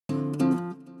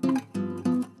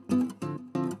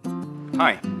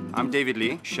Hi, I'm David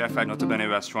Lee, chef at Nota Bene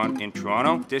restaurant in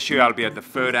Toronto. This year I'll be at the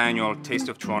 3rd annual Taste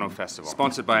of Toronto Festival,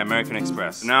 sponsored by American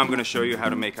Express. Now I'm going to show you how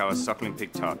to make our suckling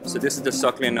pig tart. So this is the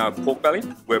suckling pork belly.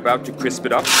 We're about to crisp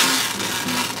it up.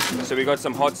 So we got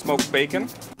some hot smoked bacon.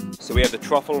 So we have the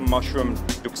truffle mushroom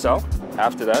duxelle.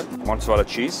 After that, mozzarella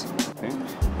cheese. Okay.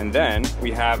 And then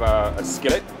we have a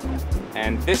skillet.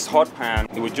 And this hot pan,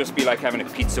 it would just be like having a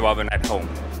pizza oven at home.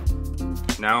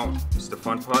 Now, it's the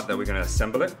fun part that we're going to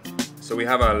assemble it. So we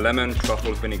have our lemon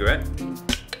truffle vinaigrette.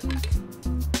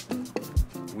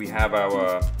 We have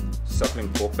our suckling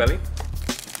pork belly,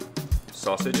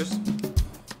 sausages,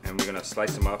 and we're going to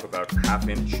slice them up about ½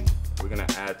 inch. We're going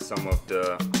to add some of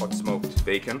the hot smoked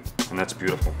bacon, and that's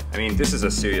beautiful. I mean, this is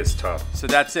a serious tart. So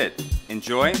that's it.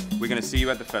 Enjoy. We're going to see you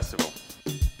at the festival.